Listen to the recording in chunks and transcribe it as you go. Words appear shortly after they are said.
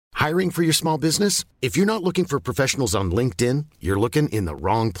Hiring for your small business? If you're not looking for professionals on LinkedIn, you're looking in the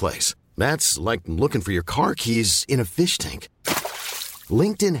wrong place. That's like looking for your car keys in a fish tank.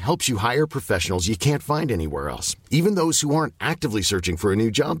 LinkedIn helps you hire professionals you can't find anywhere else, even those who aren't actively searching for a new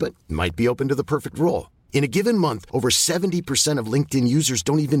job but might be open to the perfect role. In a given month, over 70% of LinkedIn users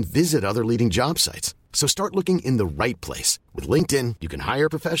don't even visit other leading job sites. So start looking in the right place. With LinkedIn, you can hire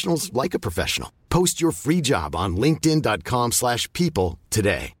professionals like a professional. Post your free job on linkedin.com/people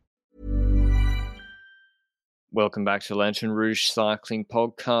today. Welcome back to Lantern Rouge Cycling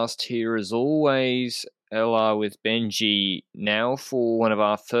Podcast. Here as always, LR with Benji, now for one of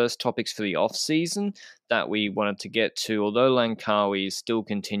our first topics for the off-season that we wanted to get to. Although Langkawi is still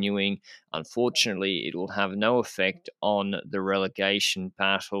continuing, unfortunately it will have no effect on the relegation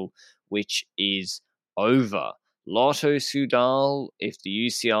battle, which is over. Lotto Soudal, if the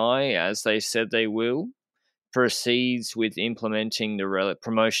UCI, as they said they will, proceeds with implementing the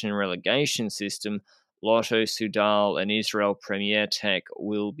promotion and relegation system, Lotto Soudal and Israel Premier Tech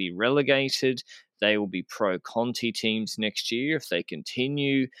will be relegated. They will be Pro Conti teams next year if they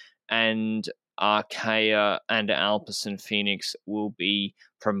continue, and Arkea and Alpecin Phoenix will be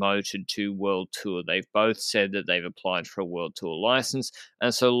promoted to World Tour. They've both said that they've applied for a World Tour license,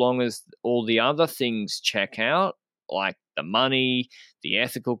 and so long as all the other things check out, like the money, the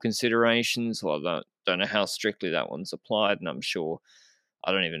ethical considerations, well, I don't know how strictly that one's applied, and I'm sure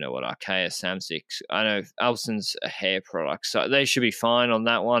I don't even know what Arkea, Samsic. I know Alpecin's a hair product, so they should be fine on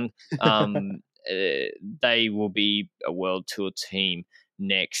that one. They will be a World Tour team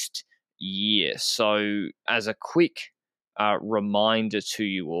next year. So as a quick reminder to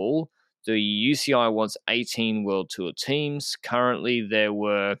you all, the UCI wants 18 World Tour teams. Currently there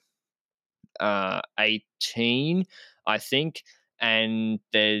were 18, I think, and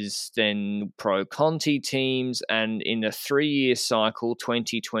there's then Pro Conti teams, and in a 3-year cycle,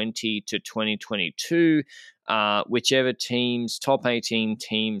 2020 to 2022, whichever teams, top 18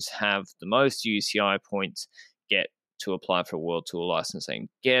 teams have the most UCI points get to apply for a World Tour licensing,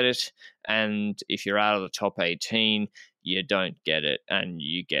 get it, and if you're out of the top 18, you don't get it, and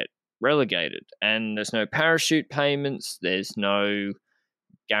you get relegated. And there's no parachute payments, there's no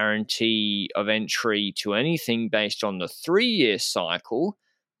guarantee of entry to anything based on the 3-year cycle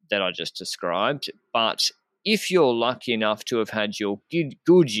that I just described. But if you're lucky enough to have had your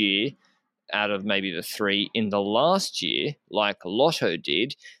good year out of maybe the 3 in the last year, like Lotto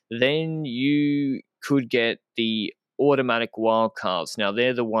did, then you could get the automatic wildcards. Now,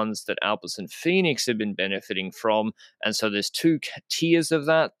 they're the ones that Alpecin Phoenix have been benefiting from, and so there's 2 tiers of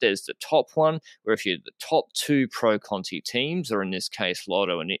that. There's the top one, where if you're the top 2 Pro Conti teams, or in this case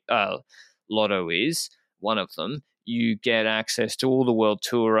Lotto is one of them, you get access to all the World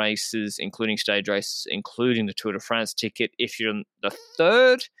Tour races, including stage races, including the Tour de France ticket. If you're in the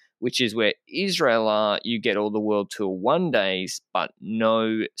third, which is where Israel are, you get all the World Tour 1 days, but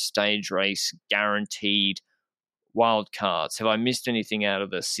no stage race guaranteed wildcards. Have I missed anything out of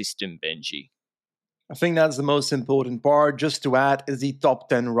the system, Benji? I think that's the most important part. Just to add, is the top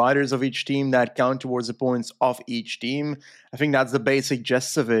 10 riders of each team that count towards the points of each team. I think that's the basic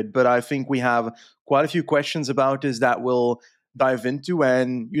gist of it, but I think we have quite a few questions about this that we'll dive into,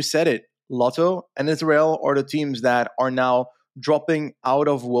 and you said it, Lotto and Israel are the teams that are now dropping out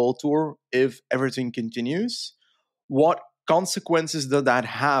of World Tour if everything continues. What consequences does that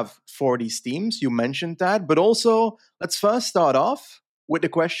have for these teams? You mentioned that, but also let's first start off with the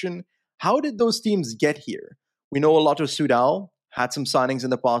question, how did those teams get here? We know a lot of Soudal had some signings in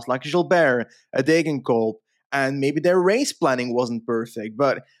the past, like Gilbert, a Degenkolb, and maybe their race planning wasn't perfect,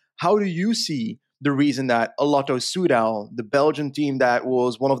 but how do you see the reason that a Lotto Soudal, the Belgian team that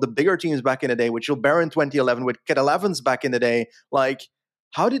was one of the bigger teams back in the day, with Gilbert in 2011, with Ket Evans back in the day, like,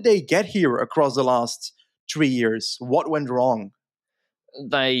 how did they get here across the last 3 years? What went wrong?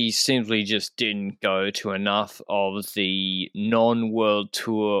 They simply just didn't go to enough of the non-World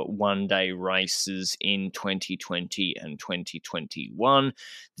Tour one-day races in 2020 and 2021.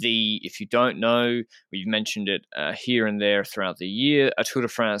 If you don't know, we've mentioned it here and there throughout the year, a Tour de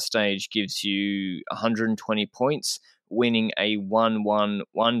France stage gives you 120 points, winning a 1-1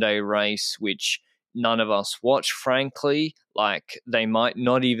 one-day race, which none of us watch, frankly. Like, they might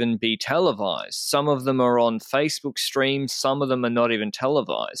not even be televised. Some of them are on Facebook streams. Some of them are not even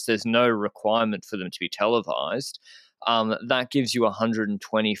televised. There's no requirement for them to be televised. That gives you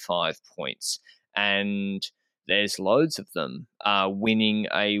 125 points. And there's loads of them winning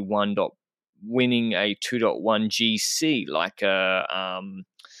a 2.1 GC, like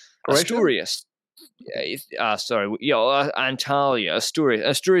Asturias. Antalya, Asturias.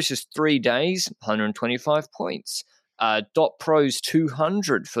 Asturias is 3 days, 125 points. Dot Pro's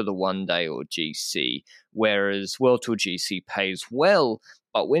 200 for the one day or GC, whereas World Tour GC pays well,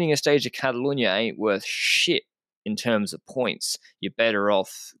 but winning a stage of Catalonia ain't worth shit in terms of points. You're better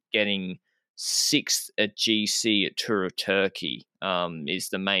off getting 6th at GC at Tour of Turkey. Is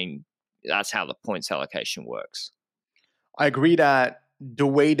the main. That's how the points allocation works. I agree that the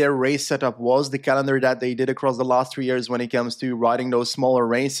way their race setup was, the calendar that they did across the last 3 years when it comes to riding those smaller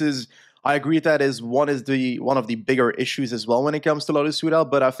races, I agree that is one of the bigger issues as well when it comes to Lotus Soudal.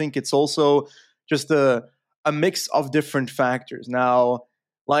 But I think it's also just a mix of different factors. Now,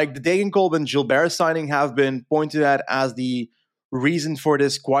 like the Degenkolb and Gilbert signing have been pointed at as the reason for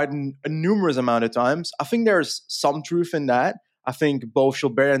this quite a numerous amount of times. I think there's some truth in that. I think both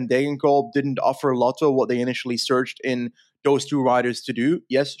Gilbert and Degenkolb didn't offer Lotto what they initially searched in those two riders to do.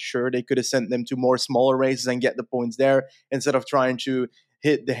 Yes, sure, they could have sent them to more smaller races and get the points there instead of trying to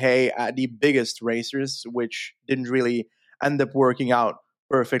hit the hay at the biggest racers, which didn't really end up working out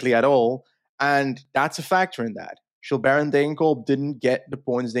perfectly at all. And that's a factor in that. Gilbert and Degenkolb didn't get the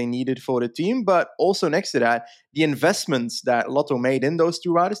points they needed for the team, but also next to that, the investments that Lotto made in those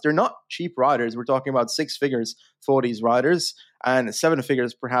two riders, they're not cheap riders. We're talking about 6 figures for these riders and 7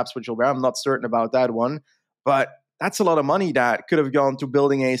 figures perhaps with Gilbert. I'm not certain about that one, but that's a lot of money that could have gone to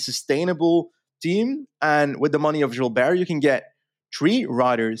building a sustainable team. And with the money of Gilbert, you can get 3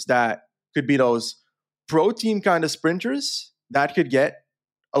 riders that could be those pro team kind of sprinters that could get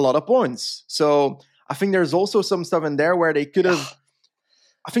a lot of points. So I think there's also some stuff in there where they could have.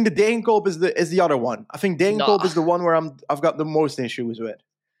 I think the Degenkolb is the other one. I think Degenkolb is the one where I've got the most issues with.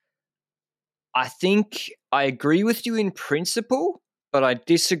 I think I agree with you in principle, but I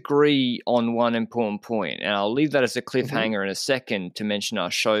disagree on one important point, and I'll leave that as a cliffhanger in a second to mention our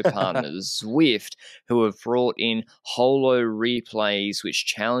show partners, Zwift, who have brought in holo replays which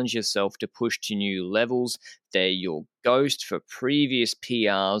challenge yourself to push to new levels. They're your ghost for previous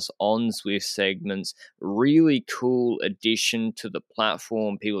PRs on Zwift segments. Really cool addition to the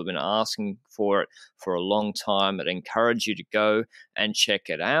platform. People have been asking for it for a long time. I'd encourage you to go and check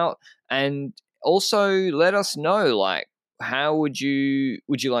it out. And also let us know, like, how would you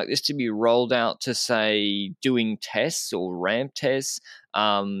like this to be rolled out to, say, doing tests or ramp tests,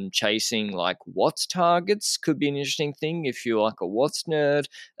 chasing like Watts targets could be an interesting thing if you're like a Watts nerd.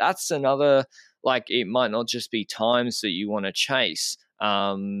 That's another, like, it might not just be times that you want to chase.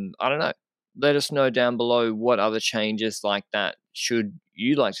 I don't know. Let us know down below what other changes like that should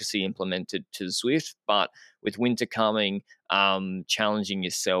you like to see implemented to Zwift. But with winter coming, challenging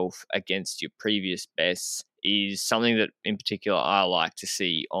yourself against your previous bests is something that in particular I like to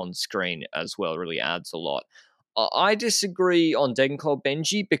see on screen as well. It really adds a lot. I disagree on Degenkolb,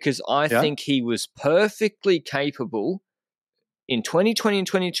 Benji, because I think he was perfectly capable in 2020 and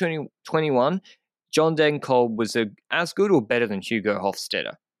 2021. John Degenkolb was as good or better than Hugo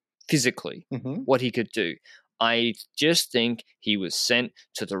Hofstetter physically, what he could do. I just think he was sent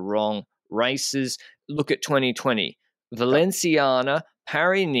to the wrong races. Look at 2020. Valenciana,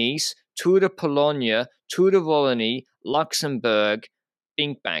 Paris-Nice, Tour de Pologne, Tour de Wallonie, Luxembourg,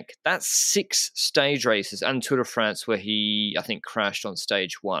 Bink Bank. That's 6 stage races, and Tour de France where he, I think, crashed on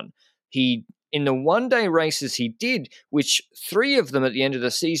stage 1. In the one-day races he did, which 3 of them at the end of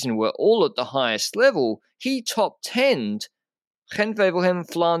the season were all at the highest level, he top 10'd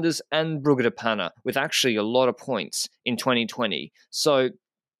Gent-Wevelgem, Flanders, and Brugge de Panne with actually a lot of points in 2020. So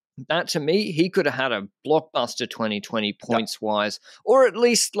that, to me, he could have had a blockbuster 2020 points-wise, or at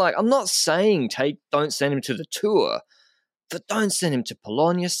least, like, I'm not saying don't send him to the Tour, but don't send him to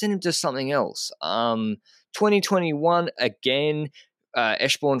Polonia, send him to something else. 2021, again,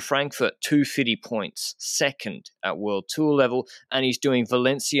 Eschborn Frankfurt, 250 points, 2nd at World Tour level, and he's doing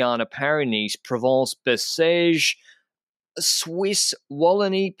Valenciana, Paris-Nice, Provence, Bessèges, Swiss,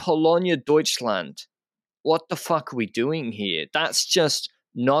 Wallonie, Polonia, Deutschland. What the fuck are we doing here? That's just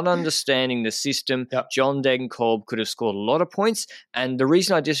not understanding the system. John Degenkolb could have scored a lot of points, and the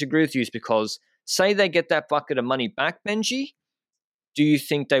reason I disagree with you is because, say they get that bucket of money back, Benji, do you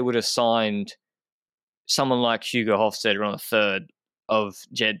think they would have signed someone like Hugo Hofstetter on a third of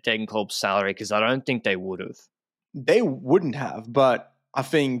Degenkolb's salary? Because I don't think they would have. They wouldn't have, but I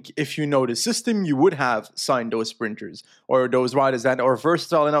think if you know the system, you would have signed those sprinters or those riders that are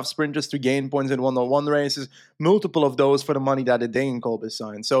versatile enough sprinters to gain points in one-on-one races, multiple of those for the money that the Degenkolb is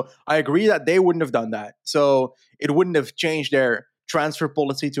signed. So I agree that they wouldn't have done that. So it wouldn't have changed their transfer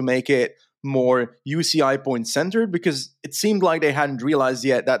policy to make it more UCI point centered, because it seemed like they hadn't realized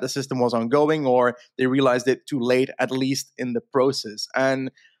yet that the system was ongoing, or they realized it too late, at least in the process.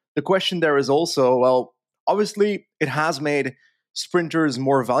 And the question there is also, well, obviously it has made sprinters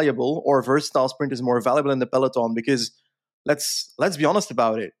more valuable or versatile sprinters more valuable in the peloton? Because let's be honest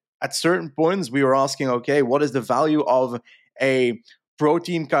about it. At certain points, we were asking, okay, what is the value of a pro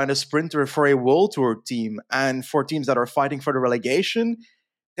team kind of sprinter for a world tour team? And for teams that are fighting for the relegation,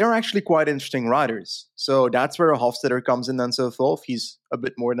 they're actually quite interesting riders. So that's where a Hofstadter comes in and so forth. He's a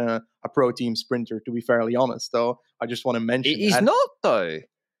bit more than a pro team sprinter, to be fairly honest, though. I just want to mention He's that. not, though.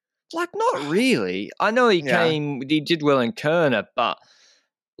 Like, not really. I know he did well in Kerner, but,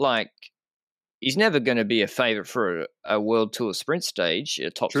 like, he's never going to be a favourite for a World Tour sprint stage, a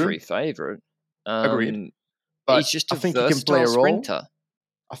top True. 3 favourite. Agreed. But He's just I a think he can play versatile a role. sprinter.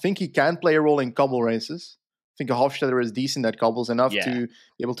 I think he can play a role in cobble races. I think a Hofstadter is decent at cobbles enough to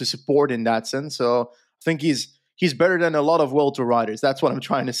be able to support in that sense. So I think he's better than a lot of World Tour riders. That's what I'm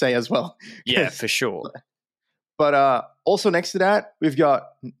trying to say as well. Yeah, for sure. But also next to that, we've got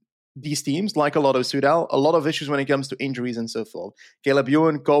these teams, like a lot of Soudal, a lot of issues when it comes to injuries and so forth. Caleb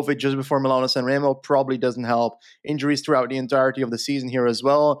Ewan, COVID just before Milano San Remo probably doesn't help. Injuries throughout the entirety of the season here as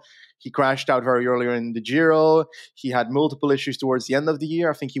well. He crashed out very earlier in the Giro. He had multiple issues towards the end of the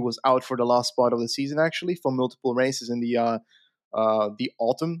year. I think he was out for the last part of the season, actually, for multiple races in the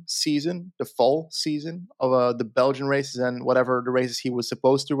autumn season, the fall season of the Belgian races and whatever the races he was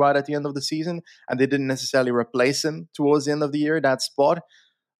supposed to ride at the end of the season. And they didn't necessarily replace him towards the end of the year, that spot.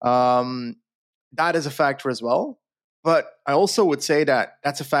 That is a factor as well. But I also would say that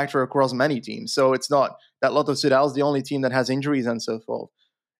that's a factor across many teams. So it's not that Lotto Soudal is the only team that has injuries and so forth.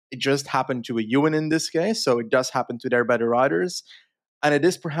 It just happened to a Ewan in this case, so it does happen to their better riders. And it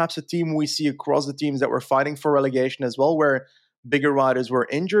is perhaps a team we see across the teams that were fighting for relegation as well, where bigger riders were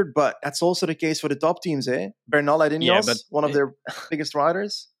injured, but that's also the case for the top teams, eh? Bernal at Ineos, one of their biggest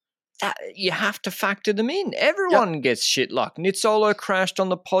riders. You have to factor them in. Everyone gets shit luck. Nizzolo crashed on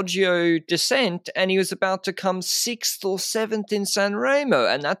the Poggio descent and he was about to come 6th or 7th in San Remo,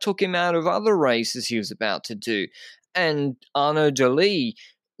 and that took him out of other races he was about to do. And Arnaud Delis,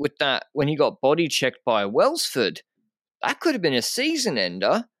 with that, when he got body checked by Welsford, that could have been a season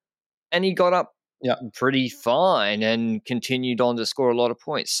ender, and he got up pretty fine and continued on to score a lot of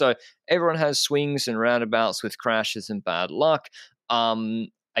points. So everyone has swings and roundabouts with crashes and bad luck.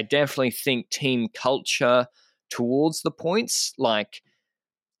 I definitely think team culture towards the points, like,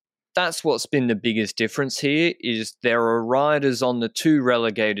 that's what's been the biggest difference here, is there are riders on the 2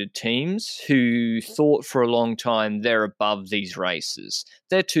 relegated teams who thought for a long time they're above these races.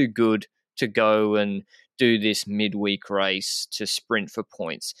 They're too good to go and do this midweek race to sprint for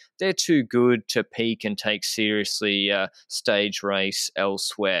points. They're too good to peak and take seriously a stage race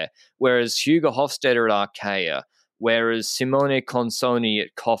elsewhere. Whereas Hugo Hofstadter at Arkea, whereas Simone Consoni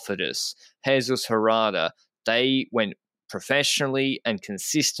at Cofidis, Jesus Herrada, they went professionally and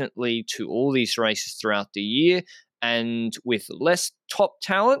consistently to all these races throughout the year, and with less top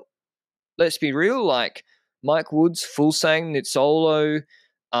talent, let's be real, like Mike Woods, Fulsang, Nizzolo,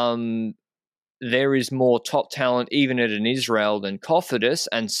 there is more top talent even at an Israel than Cofidis,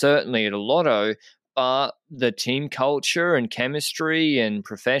 and certainly at a Lotto, but the team culture and chemistry and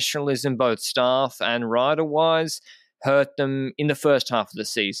professionalism, both staff and rider-wise, hurt them in the first half of the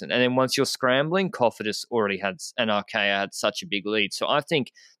season. And then once you're scrambling, Cofidis already had, and Arkea had such a big lead. So I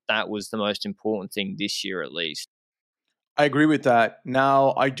think that was the most important thing this year, at least. I agree with that.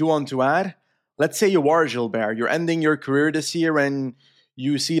 Now, I do want to add, let's say you are Gilbert, you're ending your career this year and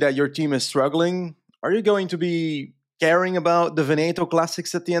you see that your team is struggling. Are you going to be caring about the Veneto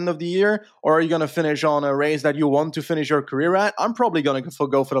Classics at the end of the year? Or are you going to finish on a race that you want to finish your career at? I'm probably going to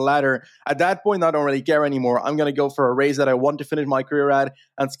go for the latter. At that point, I don't really care anymore. I'm going to go for a race that I want to finish my career at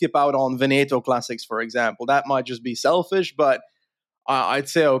and skip out on Veneto Classics, for example. That might just be selfish, but I'd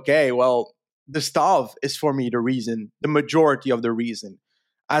say, okay, well, the staff is for me the reason, the majority of the reason.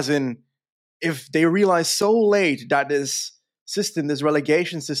 As in, if they realize so late that this system, this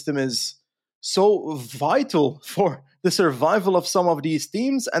relegation system is so vital for the survival of some of these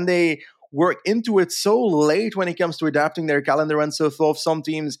teams, and they work into it so late when it comes to adapting their calendar and so forth, some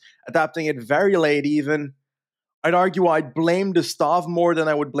teams adapting it very late even, I'd argue I'd blame the staff more than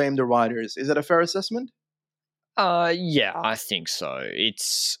I would blame the riders. Is that a fair assessment? Yeah, I think so.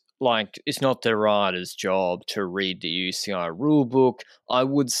 It's like, it's not the rider's job to read the UCI rulebook. I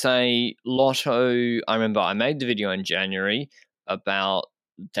would say Lotto, I remember I made the video in January about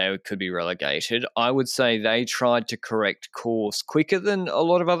they could be relegated. I would say they tried to correct course quicker than a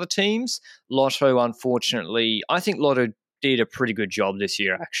lot of other teams. Lotto, unfortunately, I think Lotto did a pretty good job this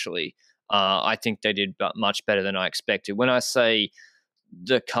year, actually. I think they did much better than I expected. When I say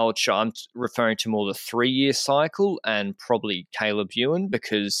the culture, I'm referring to more the 3-year cycle and probably Caleb Ewan,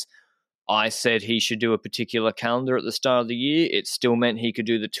 because I said he should do a particular calendar at the start of the year. It still meant he could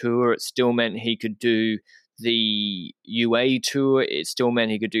do the tour. It still meant he could do the UA tour. It still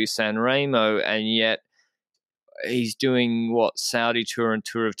meant he could do San Remo, and yet he's doing Saudi tour and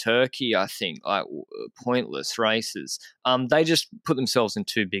Tour of Turkey, I think, like pointless races. They just put themselves in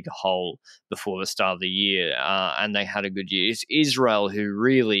too big a hole before the start of the year, and they had a good year. It's Israel who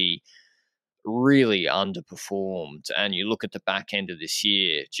really underperformed, and you look at the back end of this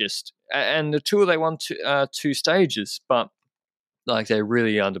year, and the tour, they won two stages, but like they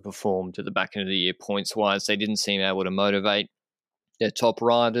really underperformed at the back end of the year points wise. They didn't seem able to motivate their top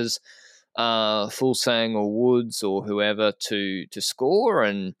riders, Fulsang or Woods or whoever, to score,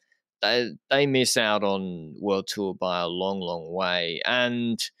 and they miss out on World Tour by a long way.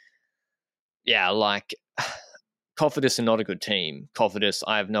 And yeah, like Cofidis are not a good team. Cofidis,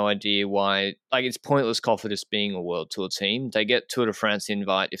 I have no idea why. Like, it's pointless Cofidis being a World Tour team. They get Tour de France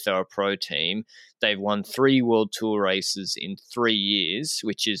invite if they're a pro team. They've won 3 World Tour races in 3 years,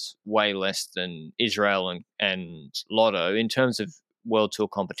 which is way less than Israel and Lotto. In terms of World Tour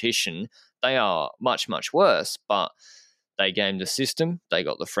competition, they are much, much worse, but they gamed the system. They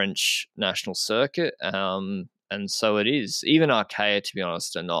got the French national circuit, and so it is. Even Arkea, to be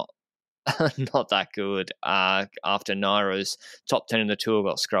honest, are not that good. After Nairo's top 10 in the tour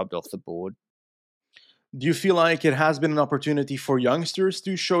got scrubbed off the board. Do you feel like it has been an opportunity for youngsters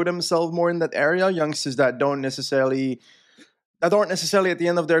to show themselves more in that area? Youngsters that aren't necessarily at the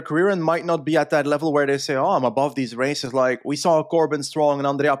end of their career and might not be at that level where they say, "Oh, I'm above these races." Like we saw Corbin Strong and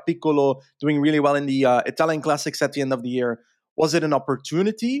Andrea Piccolo doing really well in the Italian Classics at the end of the year. Was it an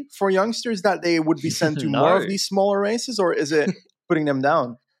opportunity for youngsters that they would be sent to No. more of these smaller races, or is it putting them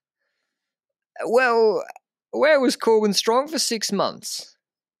down? Well, where was Corbin Strong for 6 months?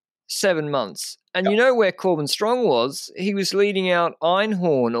 7 months. And you know where Corbin Strong was? He was leading out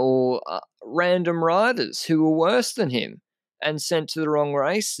Einhorn or random riders who were worse than him and sent to the wrong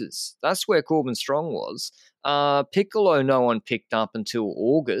races. That's where Corbin Strong was. Piccolo, no one picked up until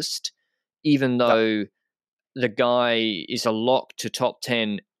August, even though the guy is a lock to top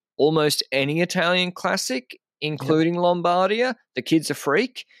 10 almost any Italian classic, including Lombardia. The kid's a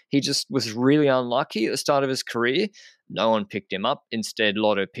freak. He just was really unlucky at the start of his career. No one picked him up. Instead,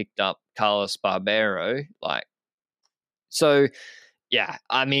 Lotto picked up Carlos Barbero. So, yeah,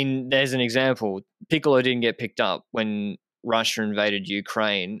 I mean, there's an example. Piccolo didn't get picked up when Russia invaded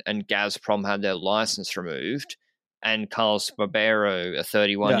Ukraine and Gazprom had their license removed, and Carlos Barbero, a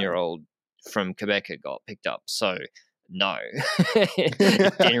 31-year-old from Quebec, got picked up. So, no.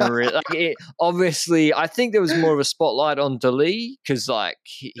 Obviously, I think there was more of a spotlight on Dali because,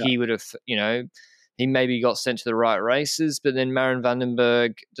 he would have, he maybe got sent to the right races, but then Marin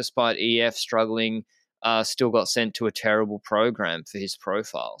Vandenberg, despite EF struggling, still got sent to a terrible program for his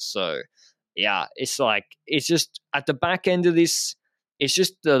profile. So, yeah, it's just at the back end of this, it's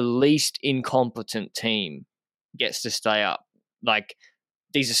just the least incompetent team gets to stay up.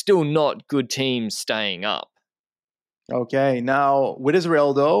 These are still not good teams staying up. Okay, now with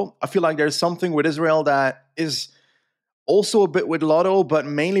Israel, though, I feel like there's something with Israel that is also a bit with Lotto, but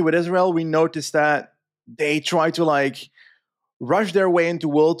mainly with Israel, we noticed that they try to rush their way into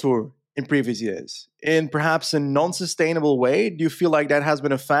World Tour in previous years in perhaps a non-sustainable way. Do you feel like that has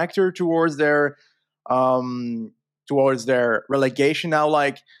been a factor towards their relegation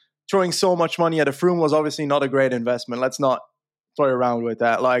now? Throwing so much money at a Froome was obviously not a great investment. Let's not toy around with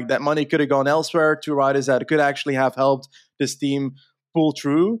that. That money could have gone elsewhere to riders that could actually have helped this team pull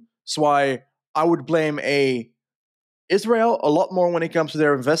through. So I would blame Israel a lot more when it comes to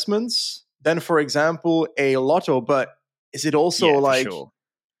their investments than, for example, a Lotto. But is it also sure.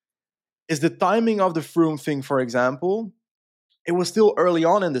 Is the timing of the Froome thing, for example, it was still early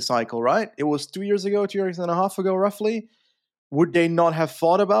on in the cycle, right? It was 2 years ago, 2 years and a half ago, roughly. Would they not have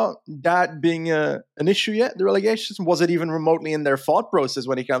thought about that being an issue yet, the relegation? Was it even remotely in their thought process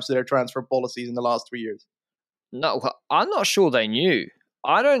when it comes to their transfer policies in the last 3 years? No, I'm not sure they knew.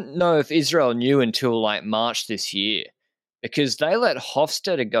 I don't know if Israel knew until March this year, because they let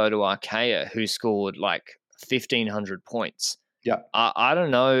Hofstadter go to Arkea, who scored 1,500 points. Yeah. I don't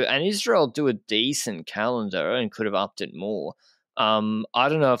know. And Israel do a decent calendar and could have upped it more. I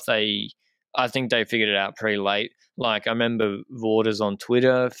don't know if I think they figured it out pretty late. I remember Vorders on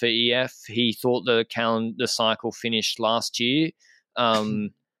Twitter for EF. He thought the cycle finished last year. I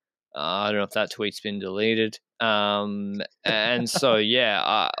don't know if that tweet's been deleted. And so,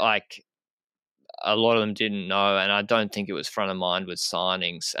 yeah, a lot of them didn't know, and I don't think it was front of mind with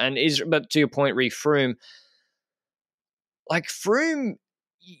signings. But to your point, Froome, Froome,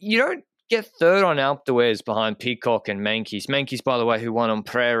 you don't get third on Alpe d'Huez behind Peacock and Menkes. Menkes, by the way, who won on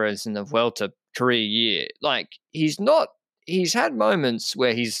Pereira's in the Vuelta career year. Like, he's had moments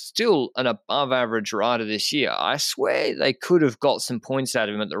where he's still an above average rider this year. I swear they could have got some points out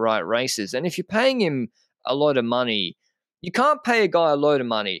of him at the right races. And if you're paying him a lot of money, you can't pay a guy a load of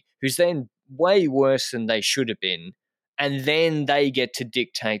money who's then way worse than they should have been, and then they get to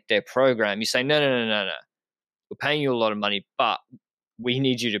dictate their program. You say, no. We're paying you a lot of money, but we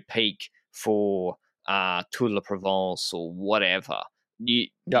need you to peak for Tour de Provence or whatever.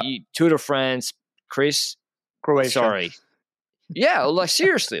 Tour de France, Chris, Croatia. Sorry. Yeah, like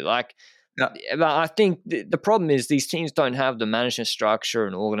seriously, like I think the problem is these teams don't have the management structure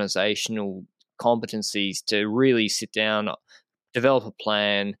and organizational competencies to really sit down, develop a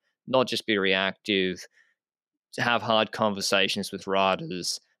plan, not just be reactive, to have hard conversations with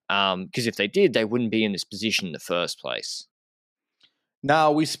riders. Because if they did, they wouldn't be in this position in the first place.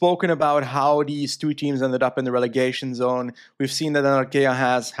 Now, we've spoken about how these two teams ended up in the relegation zone. We've seen that Arkea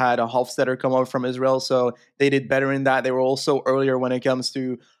has had a Hofstetter come over from Israel, so they did better in that. They were also earlier when it comes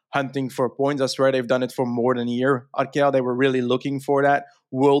to hunting for points. I swear they've done it for more than a year. Arkea, they were really looking for that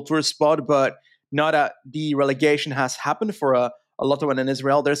World Tour spot, but now that the relegation has happened for a Lotto and an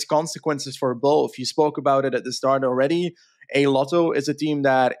Israel, there's consequences for both. You spoke about it at the start already. A Lotto is a team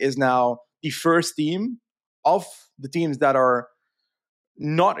that is now the first team of the teams that are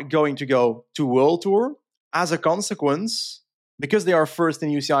not going to go to World Tour. As a consequence, because they are first in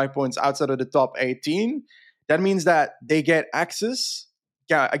UCI points outside of the top 18, that means that they get access,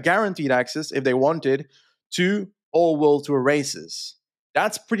 a guaranteed access if they wanted, to all World Tour races.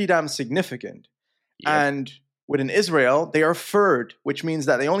 That's pretty damn significant. Yep. And within Israel, they are third, which means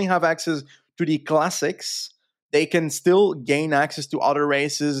that they only have access to the classics. They can still gain access to other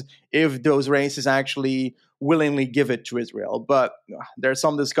races if those races actually willingly give it to Israel. But there's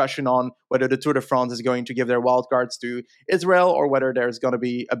some discussion on whether the Tour de France is going to give their wildcards to Israel or whether there's going to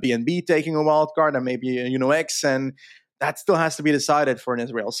be a BNB taking a wildcard and maybe a UNOX, and that still has to be decided for in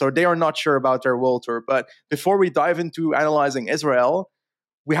Israel. So they are not sure about their World Tour. But before we dive into analyzing Israel,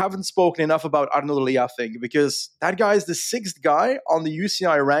 we haven't spoken enough about Arnaud Delis, I think, because that guy is the sixth guy on the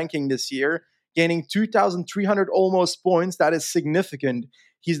UCI ranking this year, gaining 2,300 almost points. That is significant.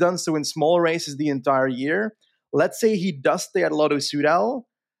 He's done so in small races the entire year. Let's say he does stay at Lotto Soudal.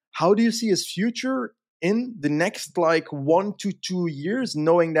 How do you see his future in the next 1 to 2 years,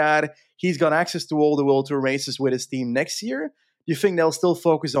 knowing that he's got access to all the World Tour races with his team next year? Do you think they'll still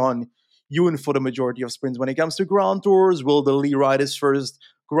focus on Ewan for the majority of sprints when it comes to Grand Tours? Will Delis ride his first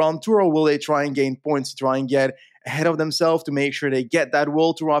Grand Tour, or will they try and gain points to try and get ahead of themselves to make sure they get that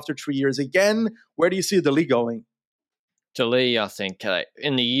World Tour after 3 years again? Where do you see Delis going? Delis, I think,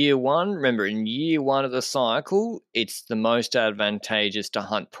 in the year one, remember, in year one of the cycle, it's the most advantageous to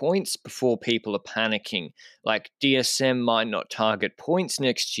hunt points before people are panicking. Like, DSM might not target points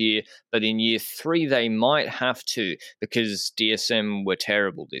next year, but in year three, they might have to, because DSM were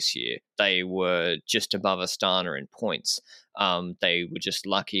terrible this year. They were just above Astana in points. They were just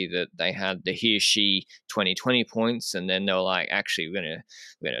lucky that they had the he or she 2020 points, and then they were like, actually, we're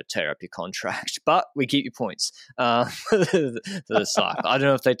gonna tear up your contract, but we keep your points. For the cycle. I don't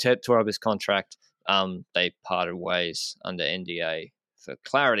know if they tore up his contract. They parted ways under NDA for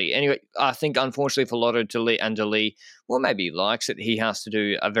clarity. Anyway, I think unfortunately for Lotto Delis, well, maybe he likes it. He has to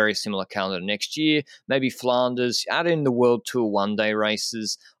do a very similar calendar next year. Maybe Flanders, add in the World Tour one-day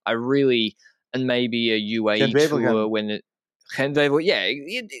races. And maybe a UAE tour when it.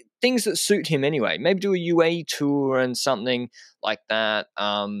 Things that suit him anyway. Maybe do a UAE tour and something like that.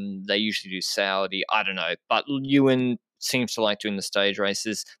 They usually do Saudi. I don't know. But Ewan seems to like doing the stage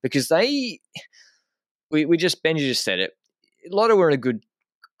races because Benji just said it. Lotto are in a good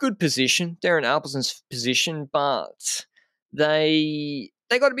position. They're in Alpesen's position, but they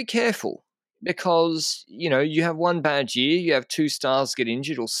got to be careful. Because, you have one bad year, you have two stars get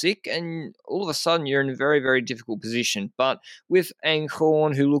injured or sick, and all of a sudden you're in a very, very difficult position. But with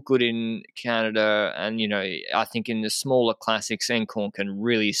Anghorn, who look good in Canada, and, I think in the smaller classics, Anghorn can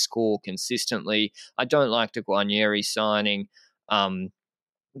really score consistently. I don't like the Guarnieri signing, but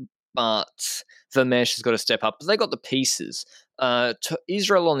Vermeersch has got to step up. But they got the pieces.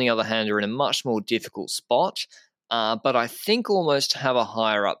 Israel, on the other hand, are in a much more difficult spot. But I think almost have a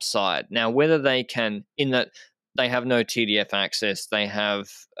higher upside. Now, whether they can, in that they have no TDF access, they have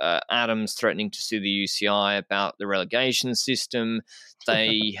Adams threatening to sue the UCI about the relegation system,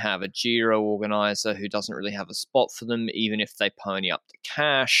 they have a Giro organizer who doesn't really have a spot for them, even if they pony up the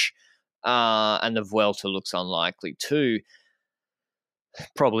cash, and the Vuelta looks unlikely too.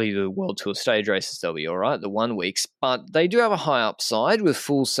 Probably the World Tour stage races, they'll be all right, the 1 weeks. But they do have a high upside with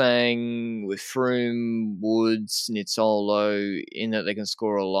Fulsang, with Froome, Woods, Nizzolo, in that they can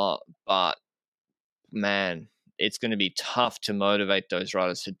score a lot. But man, it's going to be tough to motivate those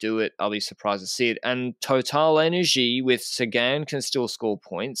riders to do it. I'll be surprised to see it. And Total Energy with Sagan can still score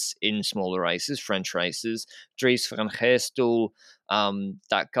points in smaller races, French races. Dries van Gestel,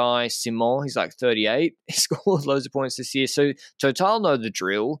 that guy, Simon, he's like 38. He scored loads of points this year. So Total know the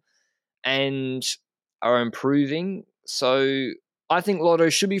drill and are improving. So I think Lotto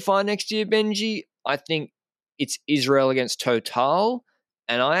should be fine next year, Benji. I think it's Israel against Total.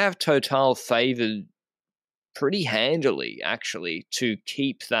 And I have Total favoured pretty handily, actually, to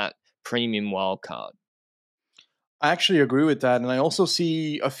keep that premium wildcard. I actually agree with that. And I also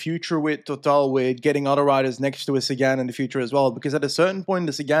see a future with Total with getting other riders next to a Sagan in the future as well. Because at a certain point,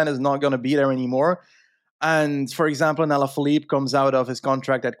 the Sagan is not going to be there anymore. And for example, an Alaphilippe comes out of his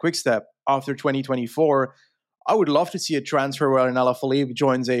contract at Quickstep after 2024. I would love to see a transfer where an Alaphilippe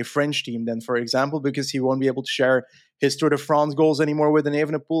joins a French team then, for example, because he won't be able to share his Tour de France goals anymore with an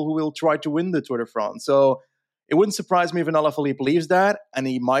Evenepoel who will try to win the Tour de France. So it wouldn't surprise me if an Alaphilippe leaves that and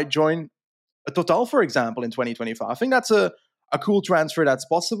he might join a Total, for example, in 2025. I think that's a cool transfer that's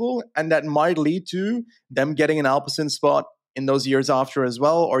possible, and that might lead to them getting an Alpecin spot in those years after as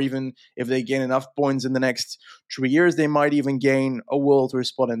well, or even if they gain enough points in the next 3 years, they might even gain a World Tour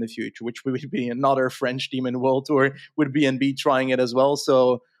spot in the future, which would be another French team in World Tour, with BNB trying it as well.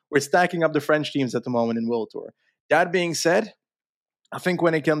 So we're stacking up the French teams at the moment in World Tour. That being said, I think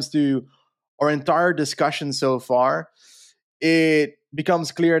when it comes to our entire discussion so far, it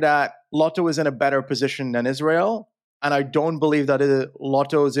becomes clear that Lotto is in a better position than Israel. And I don't believe that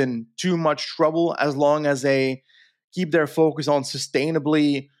Lotto is in too much trouble as long as they keep their focus on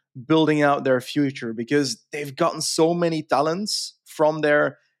sustainably building out their future, because they've gotten so many talents from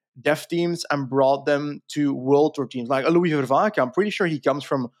their dev teams and brought them to World Tour teams. Like Louis Vervaeke, I'm pretty sure he comes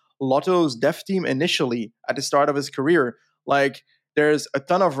from Lotto's dev team initially at the start of his career. Like, there's a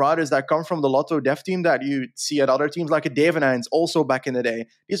ton of riders that come from the Lotto dev team that you see at other teams, like a Devenijns, also back in the day.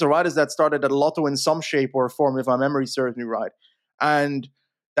 These are riders that started at Lotto in some shape or form, if my memory serves me right. And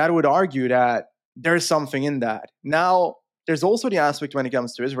that would argue that there's something in that. Now, there's also the aspect when it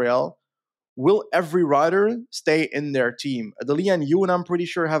comes to Israel. Will every rider stay in their team? Adelia and you, and I'm pretty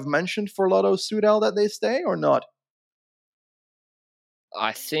sure, have mentioned for Lotto Soudal that they stay or not?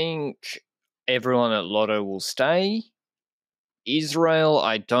 I think everyone at Lotto will stay. Israel,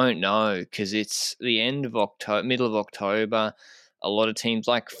 I don't know, because it's the end of October, middle of October. A lot of teams,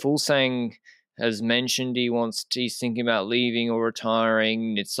 like Fulsang has mentioned he's thinking about leaving or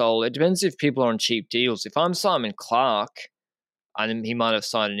retiring. It depends if people are on cheap deals. If I'm Simon Clark, he might have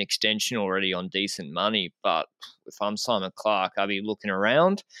signed an extension already on decent money, but if I'm Simon Clark, I'd be looking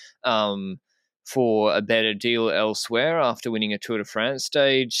around for a better deal elsewhere after winning a Tour de France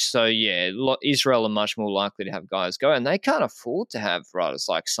stage. So, yeah, Israel are much more likely to have guys go, and they can't afford to have riders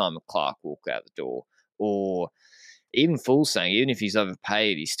like Simon Clark walk out the door, or even Fulsang. Even if he's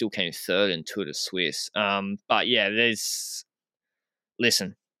overpaid, he still came third in Tour de Suisse. But, yeah,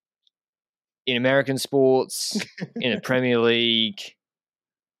 listen, in American sports, in the Premier League,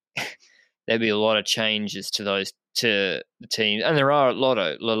 there'd be a lot of changes to the teams, and there are a lot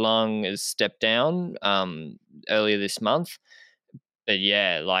of. Lalong has stepped down earlier this month, but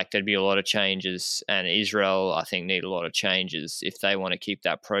yeah, like there'd be a lot of changes, and Israel, I think, need a lot of changes if they want to keep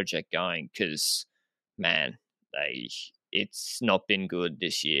that project going, because man, it's not been good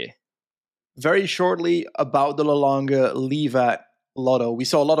this year. Very shortly about the Lalonga leave at Lotto. We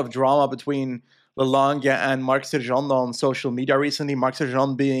saw a lot of drama between Lalonga and Marc Sergeant on social media recently. Marc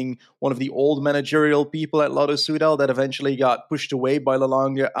Sergeant being one of the old managerial people at Lotto Soudal that eventually got pushed away by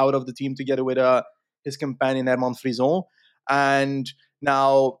Lalonga out of the team together with his companion Herman Frison. And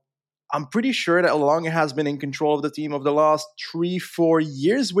now I'm pretty sure that Lalonga has been in control of the team over the last 3-4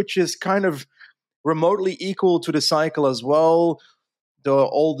 years, which is kind of remotely equal to the cycle as well.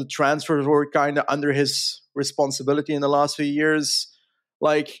 All the transfers were kind of under his responsibility in the last few years.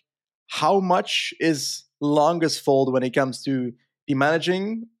 Like, how much is Longa's fault when it comes to the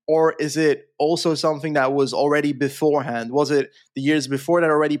managing, or is it also something that was already beforehand? Was it the years before that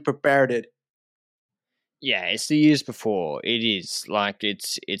already prepared it? Yeah, it's the years before. It is like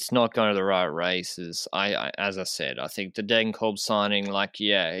it's not going to the right races. As I said, I think the Degenkolb signing, like,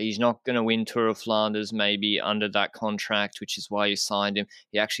 yeah, he's not going to win Tour of Flanders maybe under that contract, which is why you signed him.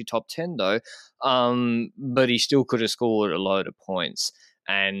 He actually top 10 though, but he still could have scored a load of points,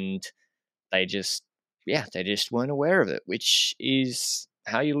 and they just weren't aware of it, which is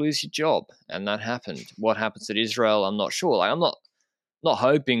how you lose your job, and that happened. What happens at Israel, I'm not sure. Like, I'm not not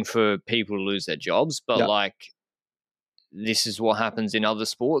hoping for people to lose their jobs, but Yeah. like this is what happens in other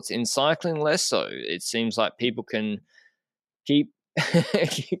sports. In cycling, less so. It seems like people can keep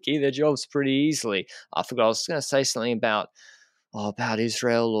keep their jobs pretty easily. I forgot I was going to say something about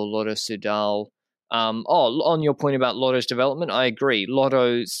Israel or Lotto Sudal. On your point about Lotto's development, I agree.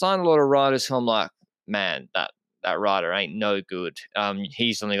 Lotto signed a lot of riders who I'm like, man, that rider ain't no good.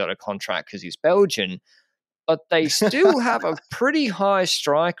 He's only got a contract because he's Belgian, but they still have a pretty high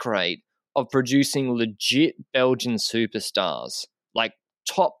strike rate of producing legit Belgian superstars, like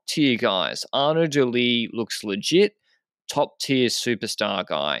top tier guys. Arnaud Delis looks legit, top tier superstar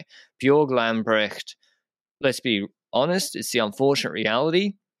guy. Bjorg Lambrecht, let's be honest, it's the unfortunate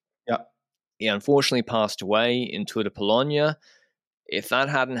reality. Yeah. He unfortunately passed away in Tour de Pologne. If that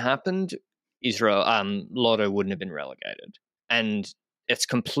hadn't happened, Lotto wouldn't have been relegated. And it's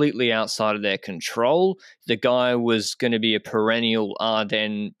completely outside of their control. The guy was going to be a perennial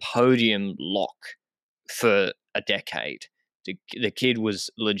Ardennes podium lock for a decade. The kid was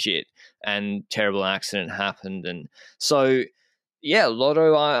legit, and terrible accident happened. And so, yeah,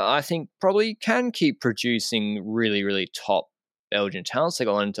 Lotto, I think, probably can keep producing really, really top Belgian talents. They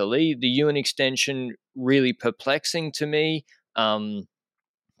got on to lead. The Ewan extension, really perplexing to me.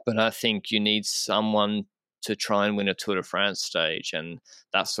 But I think you need someone to try and win a Tour de France stage, and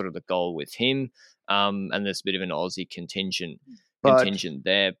that's sort of the goal with him. And there's a bit of an Aussie contingent But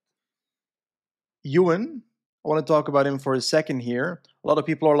there. Ewan, I want to talk about him for a second here. A lot of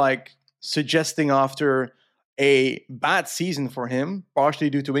people are like suggesting after a bad season for him, partially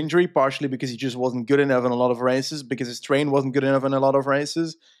due to injury, partially because he just wasn't good enough in a lot of races, because his train wasn't good enough in a lot of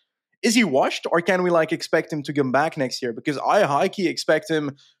races. Is he washed, or can we like expect him to come back next year? Because I high key expect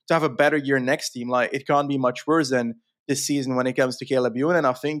him to have a better year next team. Like it can't be much worse than this season when it comes to Caleb Ewan, and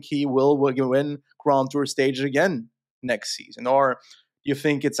I think he will win Grand Tour stages again next season. Or do you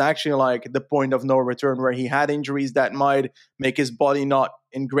think it's actually like the point of no return where he had injuries that might make his body not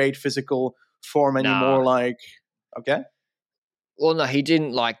in great physical form anymore? Nah. Like, okay. Well, no, he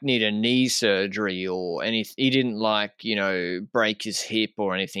didn't like need a knee surgery or anything. He didn't like, break his hip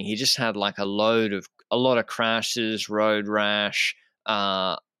or anything. He just had like a lot of crashes, road rash.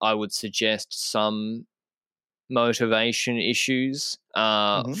 I would suggest some motivation issues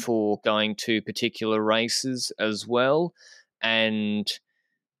Mm-hmm. for going to particular races as well. And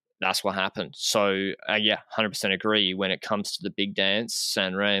that's what happened. So, yeah, 100% agree. When it comes to the big dance,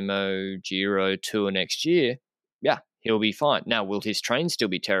 San Remo, Giro, Tour next year, yeah, he'll be fine. Now, will his train still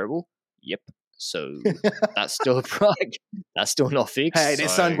be terrible? Yep. So that's still that's still not fixed. Hey,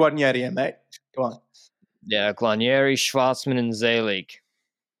 this San So Guarnieri, mate. Come on. yeah, Guarnieri, Schwarzman, and Zelig,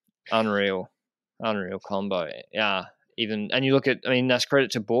 unreal combo. Yeah, and you look at, I mean, that's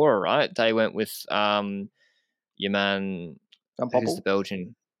credit to Bora, right? They went with your man, Van who's the Poppel.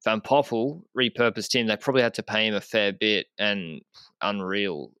 Belgian? Van Poppel, repurposed him. They probably had to pay him a fair bit, and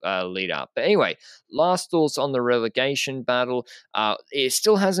unreal lead up. But anyway, last thoughts on the relegation battle. It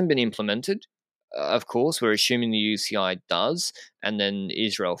still hasn't been implemented. Of course, we're assuming the UCI does, and then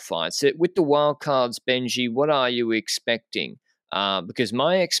Israel fights it. With the wildcards, Benji, what are you expecting? Because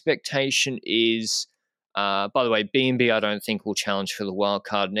my expectation is, by the way, B&B I don't think will challenge for the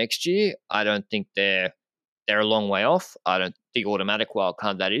wildcard next year. I don't think they're a long way off. I don't think automatic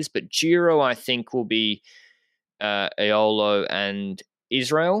wildcard that is, but Giro I think will be Aolo and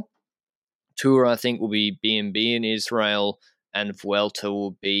Israel. Tour I think will be B&B in Israel, and Vuelta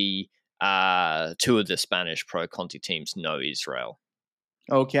will be two of the Spanish Pro Conti teams, no Israel.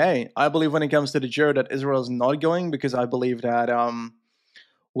 Okay, I believe when it comes to the Giro that Israel is not going, because I believe that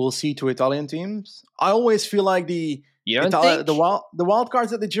we'll see two Italian teams. I always feel like the You don't think? the wild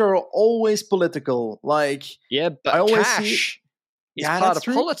cards at the Giro are always political. Like Yeah, I but always see. cash is Yeah, part that's of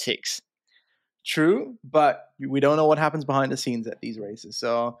true. politics. True, but we don't know what happens behind the scenes at these races.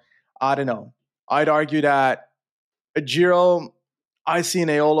 So I don't know. I'd argue that a Giro, I see an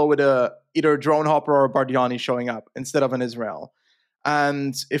Aolo with either a drone hopper or a Bardiani showing up instead of an Israel.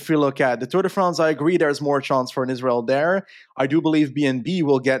 And if we look at the Tour de France, I agree there's more chance for an Israel there. I do believe B&B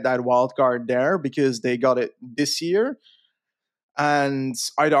will get that wild card there because they got it this year. And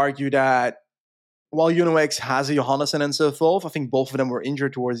I'd argue that while UNOX has a Johannesson and so forth, I think both of them were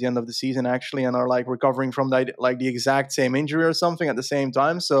injured towards the end of the season actually, and are like recovering from like the exact same injury or something at the same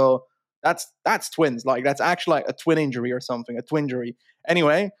time. So that's twins. Like that's actually like a twin injury or something, a twin injury.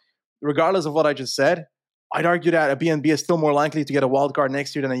 Anyway, regardless of what I just said, I'd argue that a BNB is still more likely to get a wild card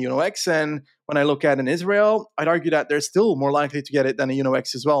next year than a UNOX. And when I look at an Israel, I'd argue that they're still more likely to get it than a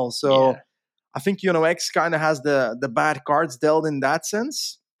UNOX as well. So Yeah. I think UNOX kind of has the bad cards dealt in that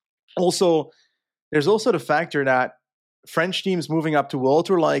sense. Also, there's also the factor that French teams moving up to World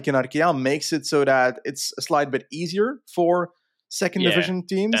Tour like in Arkea makes it so that it's a slight bit easier for second division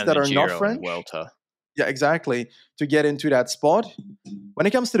teams than that the are not Giro and French. Vuelta. Yeah, exactly. To get into that spot. When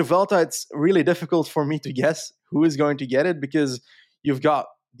it comes to the Vuelta, it's really difficult for me to guess who is going to get it because you've got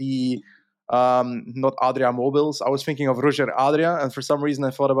the not Adria Mobiles. I was thinking of Roger Adria, and for some reason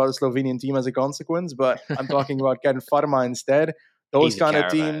I thought about the Slovenian team as a consequence, but I'm talking about Ken Pharma instead. Those He's a kind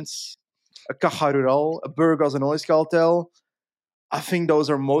of caravan. teams, a Caja Rural, a Burgos and Euskaltel, I think those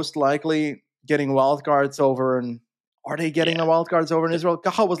are most likely getting wildcards over. And are they getting a wildcards over in Israel?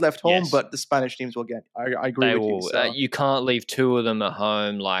 Caja was left home, Yes. but the Spanish teams will get. I agree They with you. will. So. You can't leave two of them at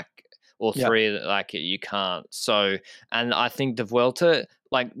home, or Yeah. three. You can't. So, and I think the Vuelta,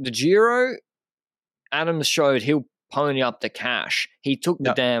 like the Giro, Adams showed he'll pony up the cash. He took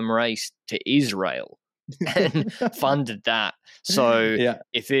the damn race to Israel and funded that. So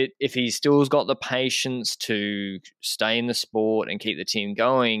if he still's got the patience to stay in the sport and keep the team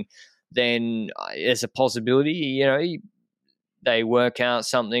going, then there's a possibility, they work out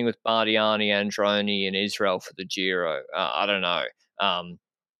something with Bardiani, Androni, and Israel for the Giro. I don't know.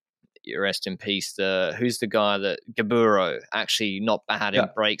 Rest in peace. Who's the guy that Gaburo, actually not bad in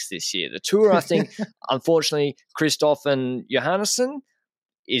breaks this year. The Tour, I think, unfortunately, Christoph and Johannesson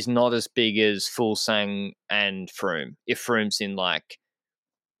is not as big as Fuglsang and Froome. If Froome's in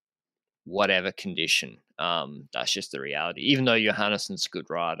whatever condition, that's just the reality. Even though Johannesson's a good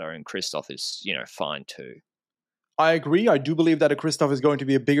rider and Christoph is fine too. I agree. I do believe that a Christoph is going to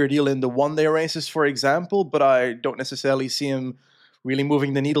be a bigger deal in the one-day races, for example, but I don't necessarily see him really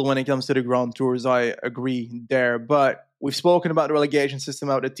moving the needle when it comes to the Grand Tours. I agree there. But we've spoken about the relegation system,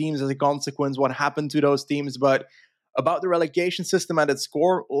 about the teams as a consequence, what happened to those teams. But about the relegation system at its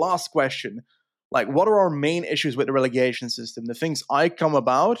core, last question. What are our main issues with the relegation system? The things I come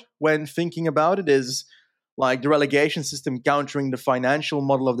about when thinking about it is the relegation system countering the financial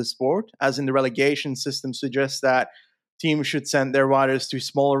model of the sport, as in the relegation system suggests that teams should send their riders to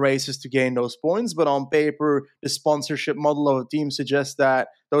smaller races to gain those points. But on paper, the sponsorship model of a team suggests that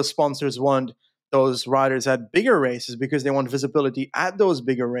those sponsors want those riders at bigger races because they want visibility at those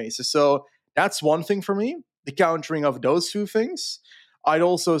bigger races. So that's one thing for me, the countering of those two things. I'd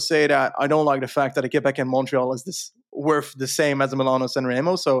also say that I don't like the fact that Quebec and Montreal is worth the same as Milano San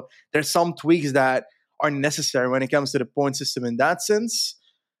Remo. So there's some tweaks that are necessary when it comes to the point system in that sense.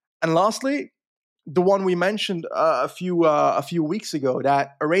 And lastly, the one we mentioned a few weeks ago,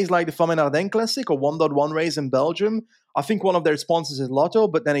 that a race like the Femme Ardenne Classic, a 1.1 race in Belgium, I think one of their sponsors is Lotto,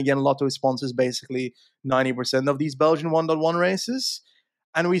 but then again, Lotto sponsors basically 90% of these Belgian 1.1 races.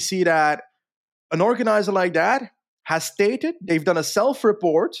 And we see that an organizer like that has stated, they've done a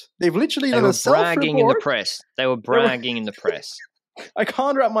self-report. They've literally done a self-report. Bragging in the press. They were bragging in the press. I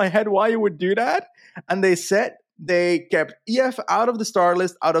can't wrap my head why you would do that. And they said they kept EF out of the star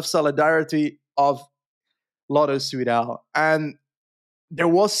list out of solidarity of Lotto Soudal. And there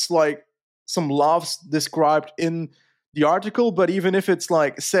was some laughs described in the article, but even if it's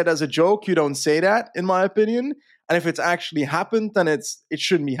said as a joke, you don't say that, in my opinion. And if it's actually happened, then it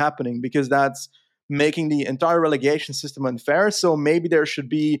shouldn't be happening because that's making the entire relegation system unfair. So maybe there should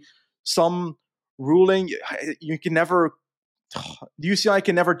be some ruling. You can never... The UCI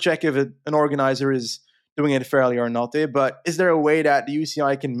can never check if an organizer is doing it fairly or not. But is there a way that the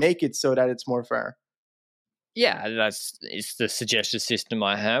UCI can make it so that it's more fair? Yeah, it's the suggested system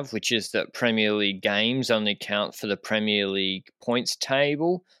I have, which is that Premier League games only count for the Premier League points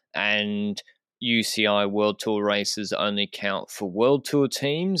table, and UCI World Tour races only count for World Tour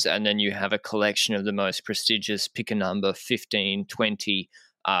teams, and then you have a collection of the most prestigious, pick a number, 15, 20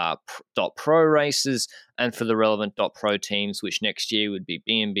 .pro races, and for the relevant .pro teams, which next year would be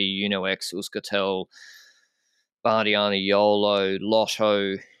B&B, UnoX, Euskaltel, Bardiani, YOLO,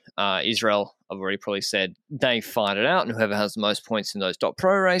 Lotto, Israel, I've already probably said, they fight it out, and whoever has the most points in those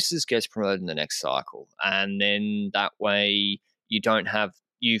 .pro races gets promoted in the next cycle. And then that way you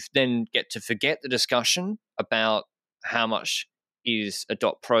then get to forget the discussion about how much is a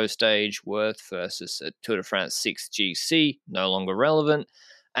 .pro stage worth versus a Tour de France 6 GC, no longer relevant.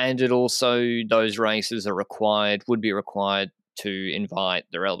 And it also, those races would be required to invite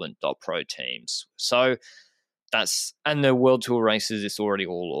the relevant .pro teams. So and the World Tour races, it's already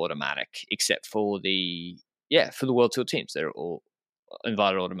all automatic, except for for the World Tour teams. They're all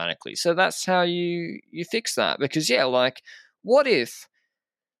invited automatically. So that's how you fix that. Because, what if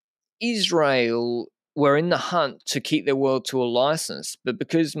Israel were in the hunt to keep their World Tour license, but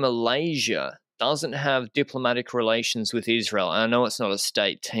because Malaysia doesn't have diplomatic relations with Israel, and I know it's not a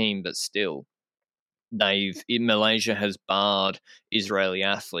state team, but still, Malaysia has barred Israeli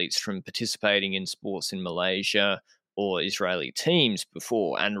athletes from participating in sports in Malaysia or Israeli teams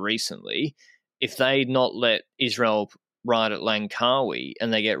before and recently, if they'd not let Israel ride at Langkawi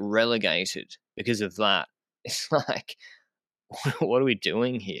and they get relegated because of that, it's like, what are we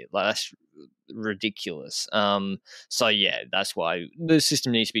doing here? Like, that's ridiculous. So yeah, that's why the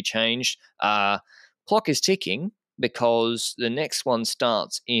system needs to be changed. Clock is ticking because the next one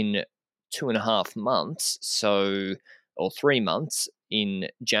starts in 2.5 months, or 3 months in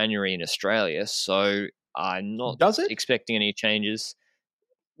January in Australia. So I'm not Does it? expecting any changes.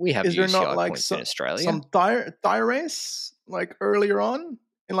 We have Is there not UCI like points in Australia. some tire race like earlier on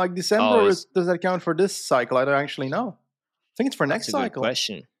in like December, Oh, or does that count for this cycle? I don't actually know. I think it's for next that's a good cycle.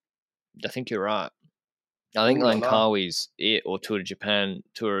 question. I think you're right. I think Ooh la la. Langkawi's it, or Tour of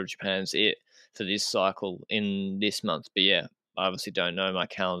Japan's it for this cycle in this month. But yeah, I obviously don't know my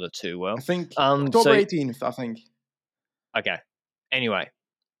calendar too well. I think October 18th, I think. Okay. Anyway,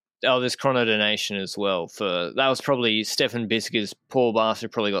 there's Chrono Donation as well. That was probably Stefan Bisker's poor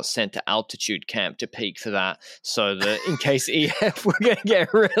bastard probably got sent to altitude camp to peak for that. So that in case EF were going to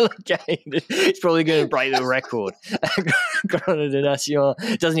get relegated, it's probably going to break the record. Chrono Donation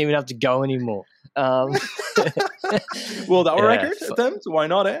doesn't even have to go anymore. Well, that record attempt? Why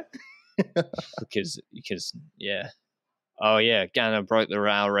not, eh? because yeah. Oh yeah, Ghana broke the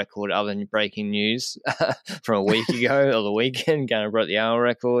hour record. Other than breaking news from a week ago or the weekend, Ghana broke the hour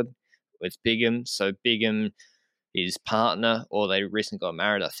record with Bigham. So Bigham, his partner, or they recently got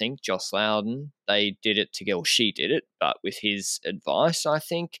married, I think, Joss Loudon. They did it together. Well, she did it, but with his advice, I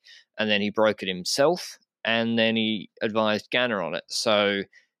think. And then he broke it himself, and then he advised Ghana on it. So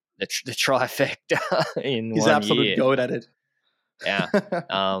the trifecta in He's 1 year. He's absolute goat at it. Yeah.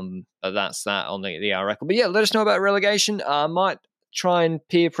 But that's that on the hour record. But yeah, let us know about relegation. Might try and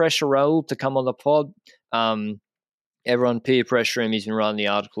peer pressure Raul to come on the pod. Everyone peer pressure him. He's been writing the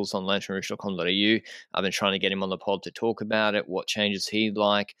articles on lanternrouge.com.au. I've been trying to get him on the pod to talk about it, what changes he'd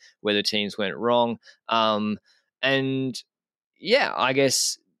like, where the teams went wrong. And yeah, I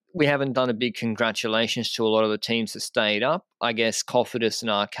guess we haven't done a big congratulations to a lot of the teams that stayed up. I guess Cofidis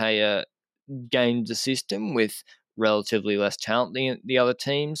and Archaea gained the system with relatively less talent than the other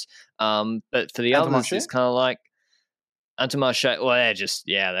teams. But for the others, it's kind of like Intermarché. Well,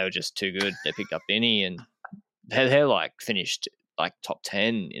 they were just too good. They picked up Benny, and they're like finished like top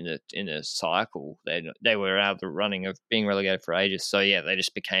 10 in a cycle. They were out of the running of being relegated for ages. So yeah, they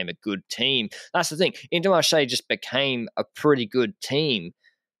just became a good team. That's the thing. Intermarché just became a pretty good team,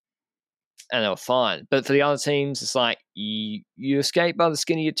 and they were fine. But for the other teams, it's like you escape by the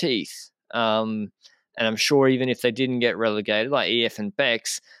skin of your teeth. And I'm sure even if they didn't get relegated, like EF and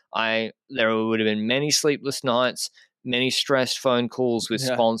Bex, there would have been many sleepless nights, many stressed phone calls with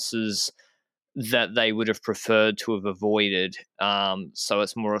sponsors that they would have preferred to have avoided. So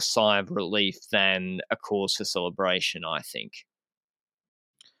it's more a sigh of relief than a cause for celebration, I think.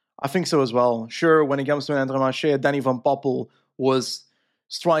 I think so as well. Sure, when it comes to Intermarché, Danny van Poppel was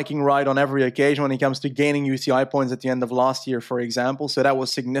striking right on every occasion when it comes to gaining UCI points at the end of last year, for example. So that was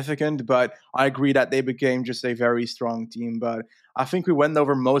significant, but I agree that they became just a very strong team. But I think we went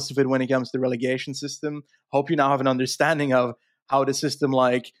over most of it when it comes to the relegation system. Hope you now have an understanding of how the system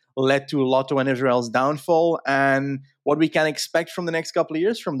led to Lotto and Israel's downfall and what we can expect from the next couple of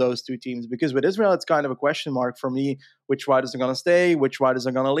years from those two teams. Because with Israel, it's kind of a question mark for me, which riders are going to stay, which riders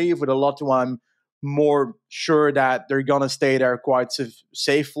are going to leave. With a Lotto, I'm more sure that they're going to stay there quite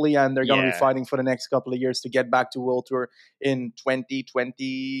safely, and they're going to be fighting for the next couple of years to get back to World Tour in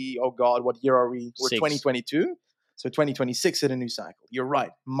 2020. Oh God, what year are we? We're 2022. So 2026 in a new cycle. You're right.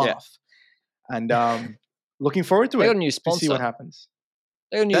 Math. Yeah. And looking forward to they it. Got a new sponsor. To see what happens.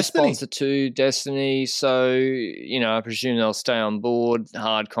 They got a new sponsor too, Destiny. So, I presume they'll stay on board.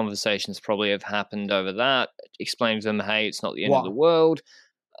 Hard conversations probably have happened over that. Explain to them, hey, it's not the end of the world.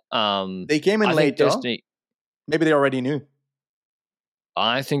 They came in late, Destiny. Maybe they already knew.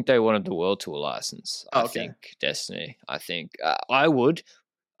 I think they wanted the World Tour license. I think Destiny. I think I would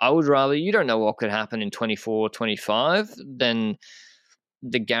rather. You don't know what could happen in 24, 25. Then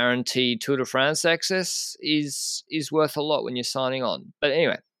the guaranteed Tour de France access is worth a lot when you're signing on. But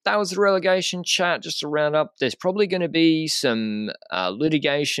anyway, that was the relegation chat. Just to round up, there's probably going to be some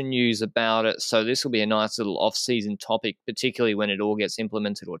litigation news about it. So this will be a nice little off-season topic, particularly when it all gets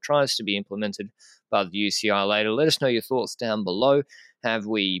implemented or tries to be implemented by the UCI later. Let us know your thoughts down below. Have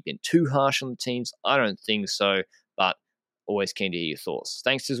we been too harsh on the teams? I don't think so, but always keen to hear your thoughts.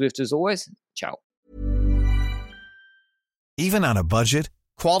 Thanks to Zwift as always. Ciao. Even on a budget,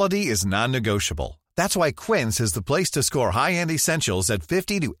 quality is non-negotiable. That's why Quince is the place to score high-end essentials at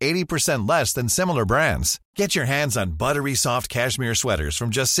 50 to 80% less than similar brands. Get your hands on buttery soft cashmere sweaters from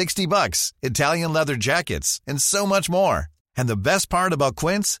just $60, Italian leather jackets, and so much more. And the best part about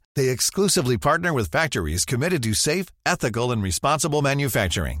Quince, they exclusively partner with factories committed to safe, ethical, and responsible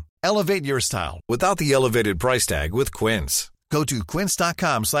manufacturing. Elevate your style without the elevated price tag with Quince. Go to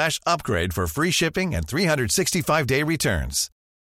quince.com/upgrade for free shipping and 365-day returns.